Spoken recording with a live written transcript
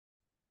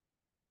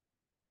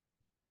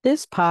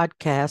This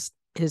podcast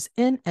is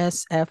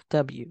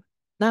NSFW,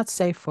 not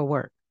safe for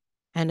work,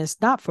 and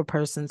is not for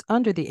persons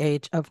under the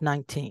age of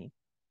 19.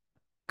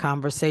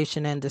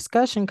 Conversation and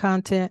discussion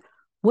content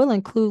will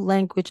include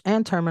language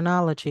and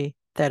terminology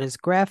that is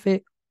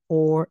graphic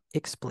or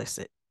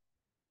explicit.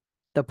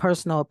 The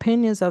personal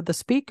opinions of the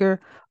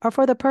speaker are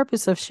for the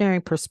purpose of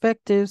sharing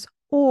perspectives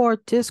or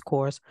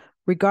discourse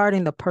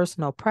regarding the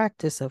personal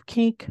practice of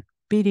kink,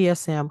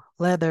 BDSM,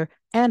 leather,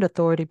 and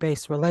authority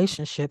based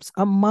relationships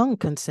among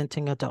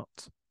consenting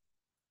adults.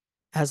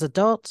 As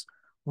adults,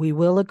 we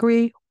will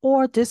agree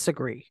or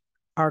disagree.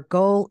 Our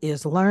goal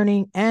is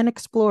learning and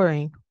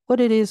exploring what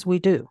it is we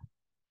do.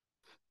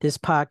 This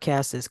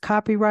podcast is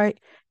copyright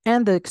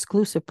and the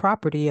exclusive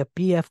property of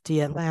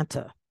BFD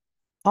Atlanta.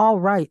 All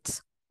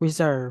rights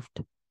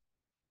reserved.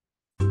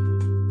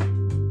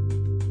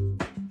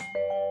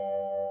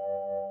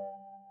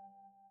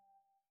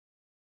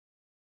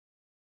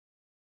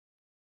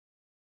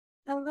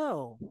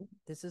 Hello,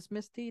 this is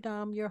Miss D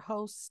Dom, your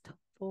host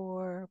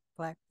for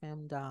Black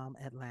Femdom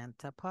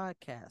Atlanta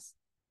podcast.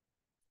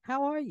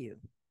 How are you?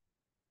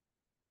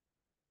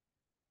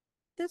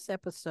 This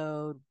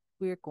episode,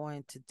 we're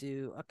going to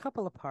do a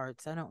couple of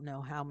parts. I don't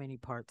know how many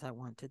parts I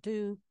want to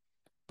do,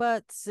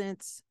 but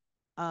since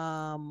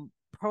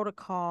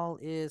protocol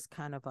is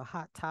kind of a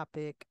hot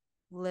topic,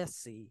 let's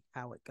see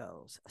how it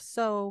goes.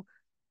 So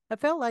I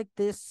felt like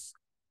this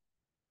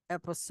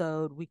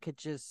episode we could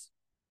just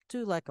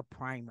do like a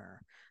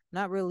primer,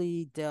 not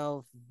really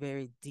delve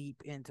very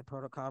deep into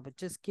protocol, but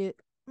just get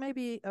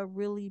maybe a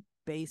really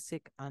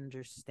basic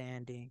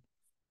understanding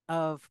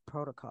of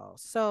protocol.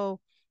 So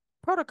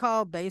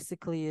protocol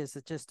basically is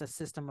just a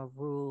system of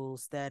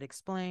rules that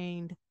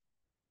explained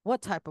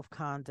what type of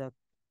conduct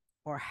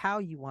or how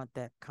you want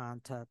that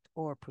conduct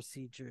or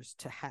procedures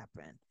to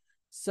happen.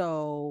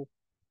 So,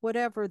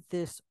 whatever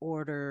this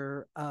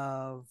order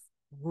of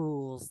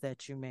rules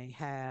that you may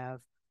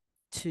have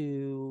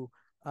to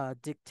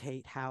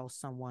dictate how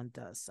someone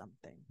does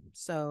something.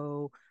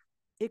 So,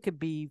 it could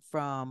be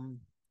from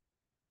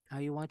how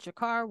you want your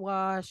car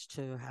washed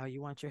to how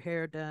you want your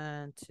hair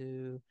done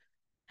to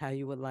how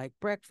you would like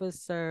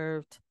breakfast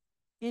served,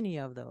 any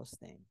of those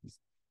things.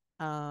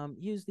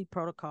 Usually,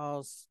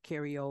 protocols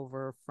carry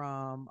over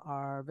from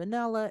our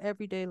vanilla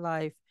everyday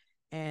life,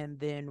 and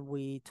then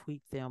we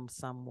tweak them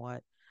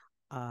somewhat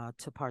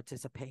to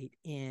participate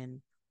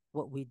in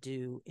what we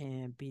do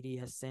in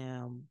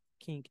BDSM,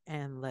 kink,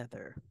 and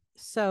leather.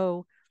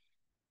 So,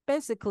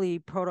 basically,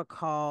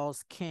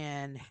 protocols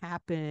can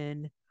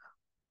happen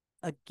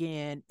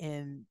again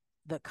in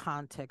the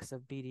context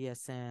of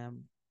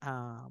BDSM,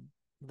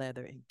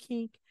 leather, and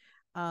kink,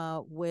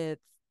 with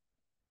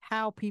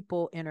how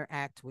people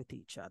interact with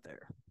each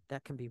other.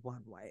 That can be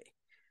one way.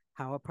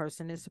 How a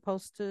person is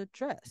supposed to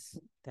dress.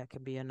 That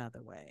can be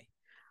another way.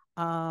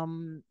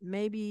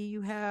 Maybe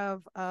you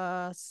have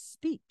a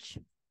speech.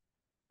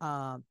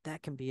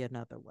 That can be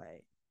another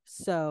way.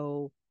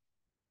 So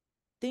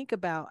think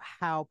about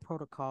how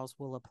protocols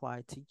will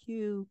apply to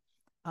you,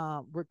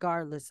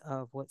 regardless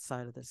of what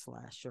side of the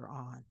slash you're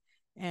on.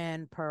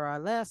 And per our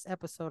last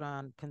episode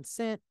on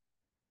consent,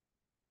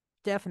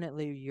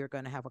 definitely you're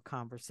going to have a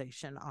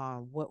conversation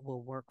on what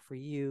will work for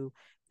you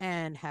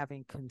and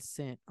having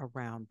consent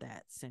around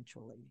that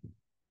centrally.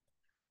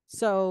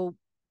 So,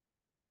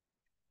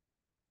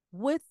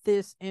 with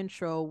this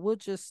intro, we'll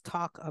just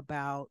talk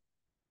about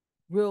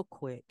real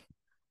quick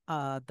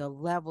the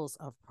levels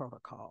of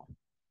protocol.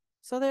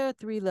 So, there are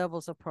three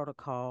levels of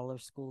protocol or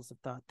schools of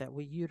thought that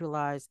we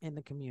utilize in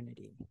the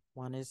community.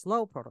 One is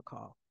low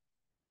protocol.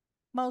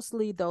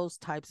 Mostly those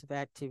types of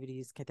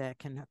activities that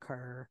can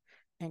occur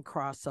and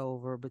cross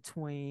over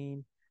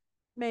between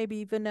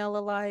maybe vanilla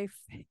life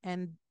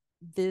and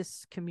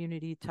this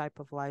community type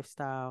of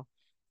lifestyle,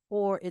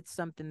 or it's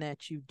something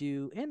that you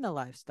do in the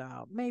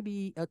lifestyle,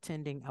 maybe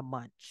attending a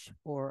munch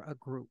or a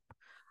group.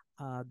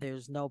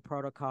 There's no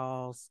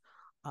protocols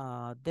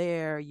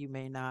there. You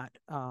may not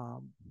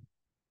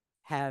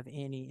have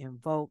any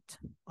invoked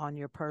on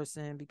your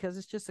person because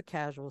it's just a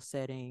casual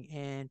setting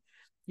and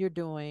you're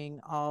doing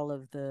all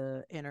of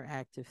the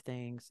interactive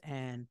things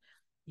and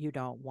you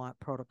don't want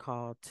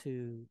protocol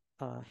to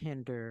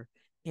hinder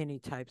any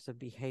types of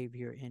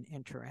behavior in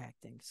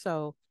interacting.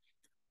 So,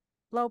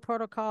 low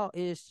protocol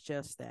is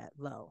just that,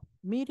 low.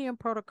 Medium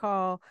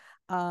protocol,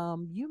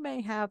 you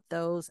may have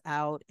those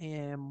out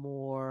in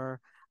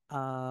more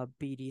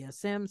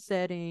BDSM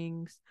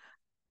settings.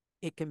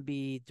 It can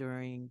be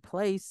during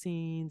play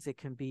scenes, it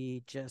can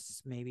be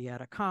just maybe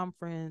at a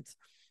conference,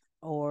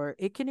 or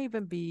it can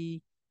even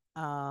be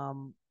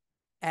um,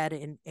 at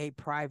a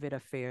private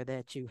affair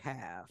that you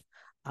have.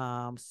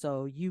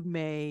 So you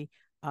may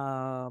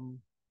um,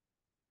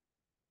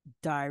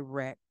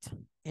 direct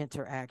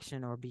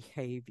interaction or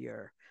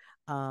behavior.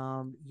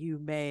 You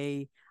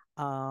may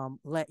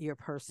let your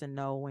person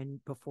know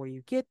when before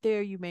you get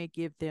there, you may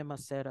give them a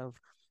set of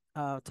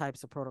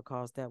types of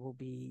protocols that will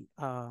be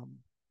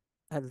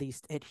at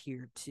least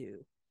adhered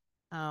to.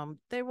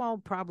 They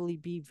won't probably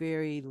be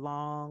very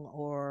long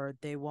or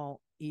they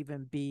won't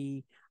even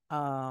be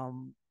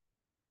um,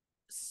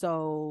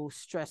 so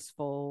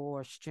stressful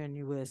or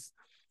strenuous,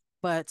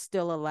 but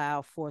still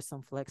allow for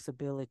some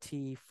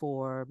flexibility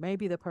for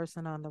maybe the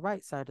person on the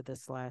right side of the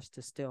slash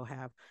to still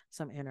have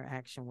some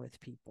interaction with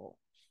people.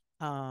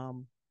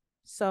 Um,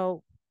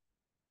 so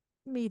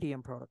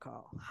medium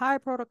protocol. High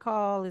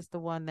protocol is the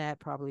one that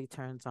probably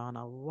turns on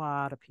a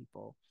lot of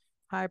people.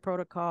 High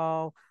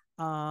protocol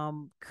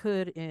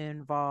could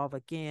involve,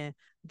 again,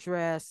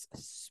 dress,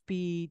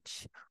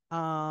 speech,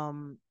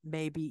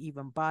 maybe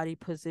even body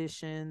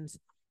positions,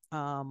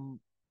 um,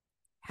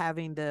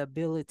 having the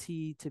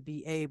ability to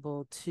be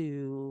able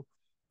to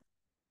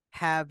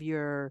have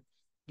your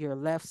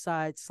left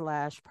side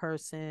slash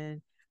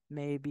person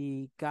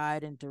maybe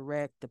guide and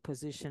direct the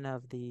position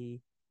of the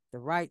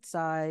right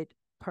side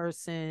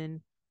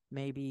person.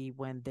 Maybe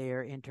when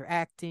they're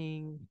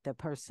interacting, the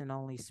person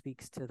only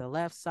speaks to the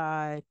left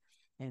side,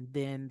 and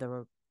then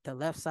the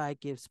left side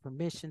gives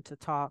permission to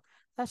talk.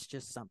 That's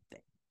just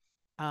something.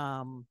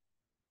 um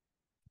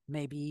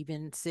Maybe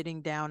even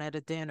sitting down at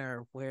a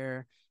dinner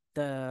where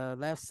the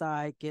left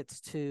side gets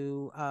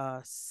to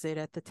sit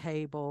at the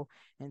table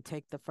and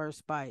take the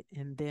first bite,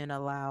 and then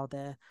allow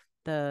the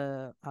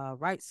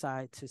right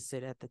side to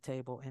sit at the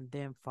table and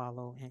then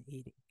follow and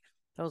eating.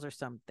 Those are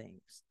some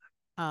things.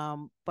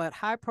 But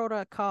high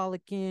protocol,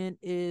 again,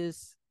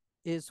 is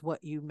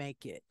what you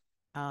make it.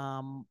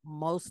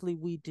 Mostly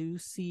we do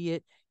see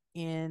it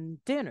in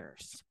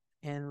dinners,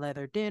 in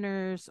leather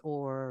dinners,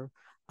 or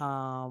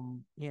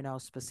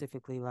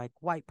specifically like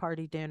white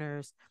party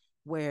dinners,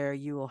 where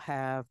you will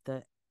have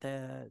the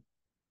the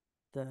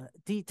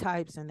D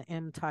types and the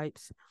M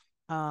types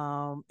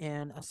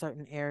in a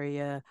certain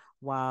area,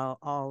 while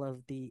all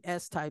of the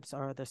S types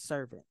are the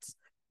servants.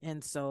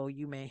 And so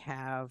you may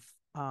have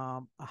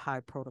a high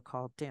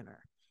protocol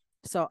dinner.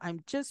 So I'm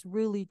just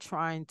really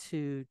trying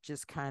to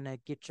just kind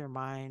of get your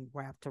mind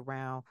wrapped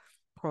around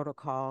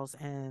protocols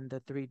and the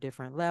three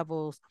different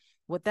levels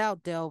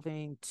without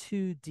delving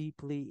too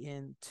deeply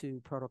into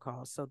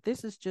protocols. So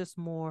this is just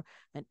more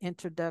an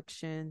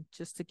introduction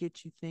just to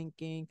get you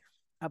thinking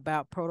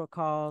about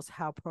protocols,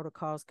 how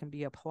protocols can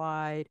be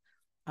applied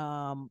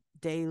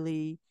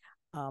daily,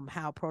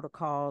 how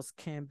protocols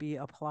can be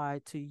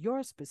applied to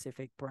your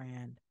specific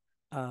brand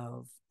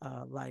of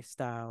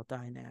lifestyle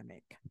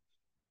dynamic.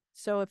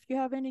 So, if you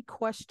have any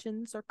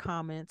questions or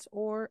comments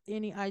or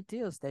any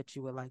ideas that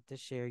you would like to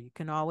share, you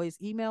can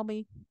always email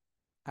me.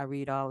 I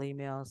read all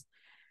emails.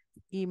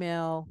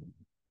 Email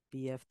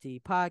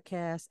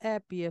bftpodcast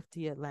at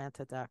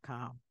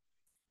bfdatlanta.com,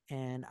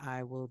 and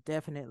I will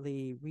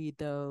definitely read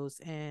those.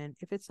 And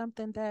if it's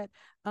something that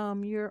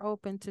you're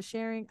open to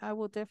sharing, I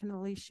will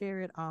definitely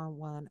share it on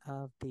one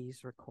of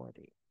these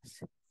recordings.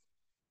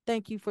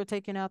 Thank you for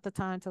taking out the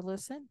time to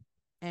listen,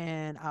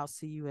 and I'll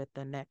see you at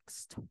the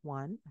next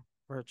one,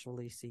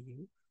 virtually see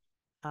you,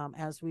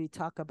 as we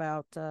talk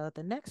about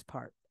the next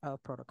part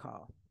of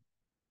protocol.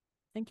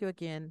 Thank you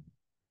again.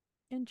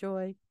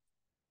 Enjoy.